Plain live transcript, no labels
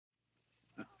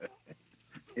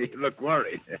You look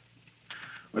worried.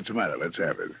 What's the matter? Let's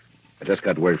have it. I just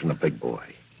got word from the big boy.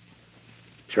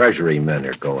 Treasury men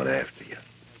are going after you.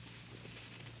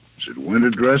 Is it winter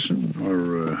dressing,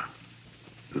 or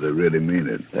do they really mean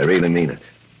it? They really mean it.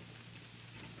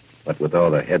 But with all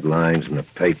the headlines in the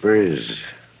papers,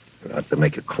 they're out to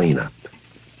make a cleanup.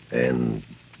 And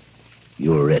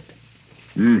you're it.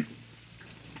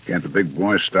 Can't the big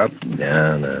boy stop?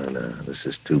 No. This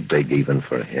is too big even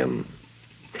for him.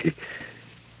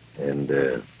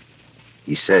 And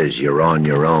he says you're on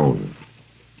your own.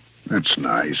 That's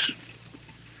nice.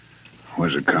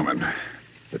 When's it coming?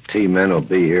 The T-men will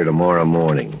be here tomorrow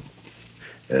morning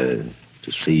to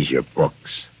seize your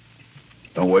books.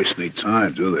 Don't waste any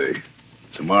time, do they?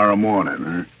 Tomorrow morning,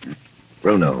 huh?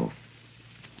 Bruno,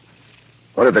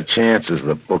 what are the chances of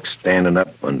the books standing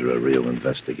up under a real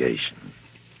investigation?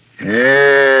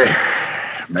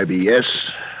 Maybe yes,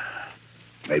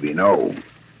 maybe no.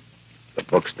 The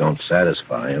books don't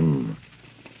satisfy him.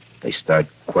 They start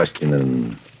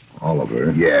questioning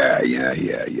Oliver. Yeah.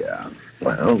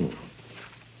 Well,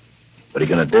 what are you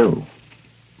going to do?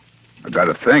 I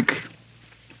gotta think.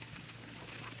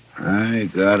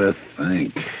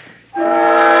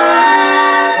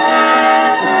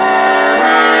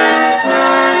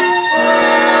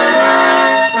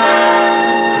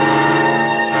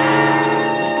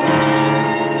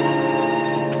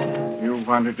 You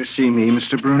wanted to see me,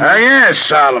 Mr. Bruno? Yes,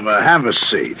 Oliver. Have a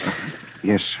seat.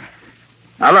 Yes, sir.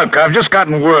 Now, look, I've just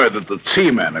gotten word that the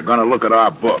T-men are going to look at our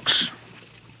books.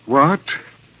 What?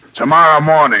 Tomorrow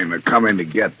morning, they're coming to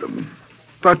get them.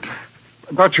 But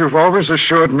you've always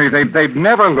assured me they'd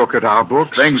never look at our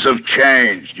books. Things have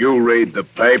changed. You read the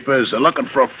papers. They're looking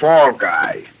for a fall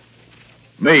guy.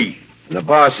 Me. The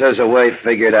boss has a way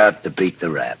figured out to beat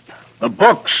the rap. The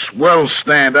books will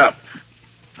stand up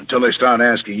until they start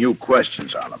asking you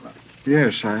questions, Oliver.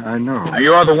 Yes, I know. Now,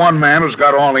 you're the one man who's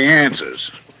got all the answers.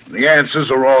 The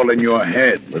answers are all in your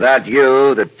head. Without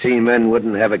you, the T-men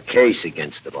wouldn't have a case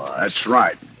against the boss. That's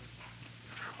right.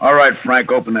 All right,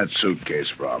 Frank, open that suitcase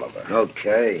for Oliver.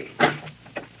 Okay.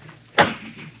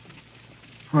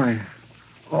 Why,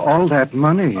 all that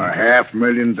money.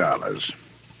 $500,000.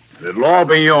 And it'll all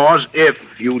be yours if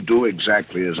you do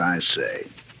exactly as I say.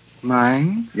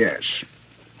 Mine? Yes.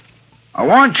 I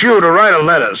want you to write a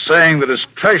letter saying that as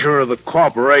treasurer of the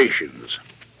corporations,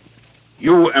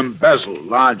 you embezzle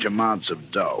large amounts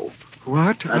of dough.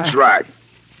 What? That's right.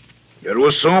 You're to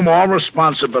assume all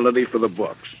responsibility for the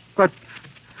books.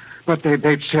 But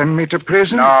they'd send me to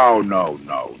prison? No.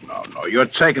 You're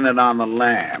taking it on the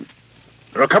lam.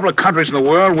 There are a couple of countries in the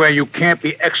world where you can't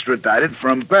be extradited for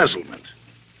embezzlement.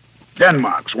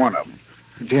 Denmark's one of them.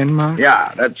 Denmark?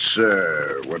 Yeah, that's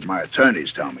what my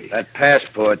attorneys tell me. That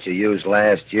passport you used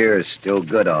last year is still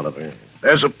good, Oliver.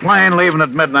 There's a plane leaving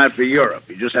at midnight for Europe.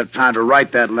 You just have time to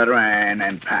write that letter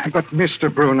and pack. But,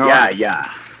 Mr. Bruno...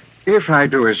 Yeah. If I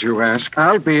do as you ask,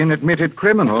 I'll be an admitted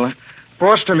criminal,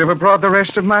 forced to live abroad the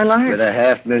rest of my life. With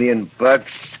 $500,000?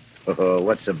 Oh,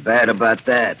 what's so bad about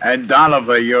that? And,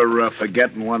 Oliver, you're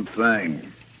forgetting one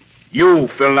thing. You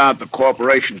filled out the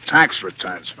corporation tax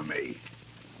returns for me.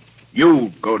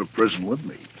 You go to prison with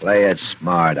me. Play it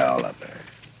smart, Oliver.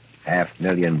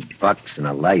 $500,000 and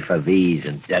a life of ease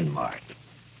in Denmark.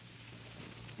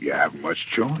 You haven't much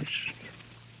choice.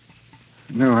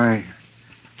 No, I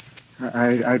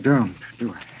don't,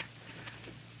 do I?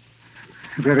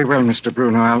 Very well, Mr.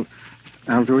 Bruno.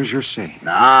 I'll do as you say.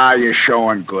 Nah, you're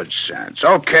showing good sense.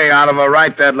 Okay, Oliver,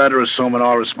 write that letter assuming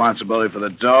all responsibility for the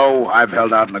dough. I've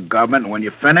held out in the government, and when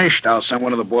you're finished, I'll send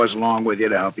one of the boys along with you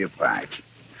to help you pack.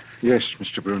 Yes,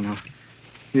 Mr. Bruno.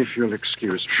 If you'll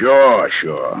excuse me. Sure.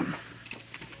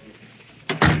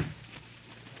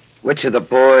 Which of the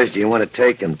boys do you want to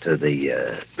take him to the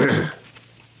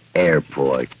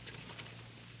airport?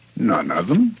 None of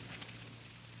them.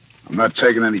 I'm not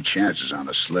taking any chances on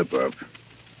a slip-up.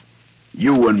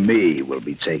 You and me will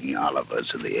be taking Oliver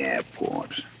to the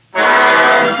airport.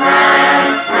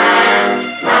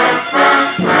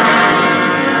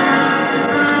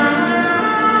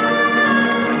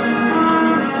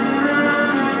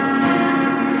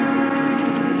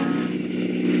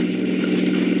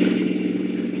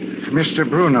 Mr.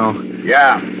 Bruno.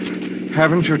 Yeah?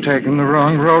 Haven't you taken the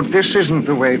wrong road? This isn't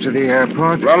the way to the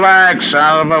airport. Relax,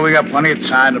 Oliver. We got plenty of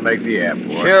time to make the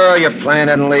airport. Sure, your plane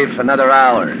doesn't leave for another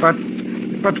hour.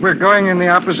 But we're going in the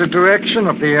opposite direction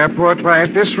of the airport. Why,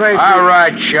 at this rate... All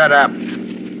right, shut up.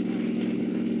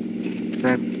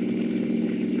 That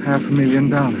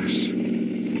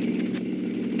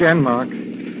 $500,000. Denmark.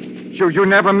 You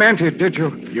never meant it, did you?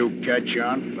 You catch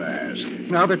on fast.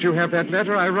 Now that you have that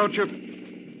letter I wrote you,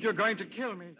 you're going to kill me.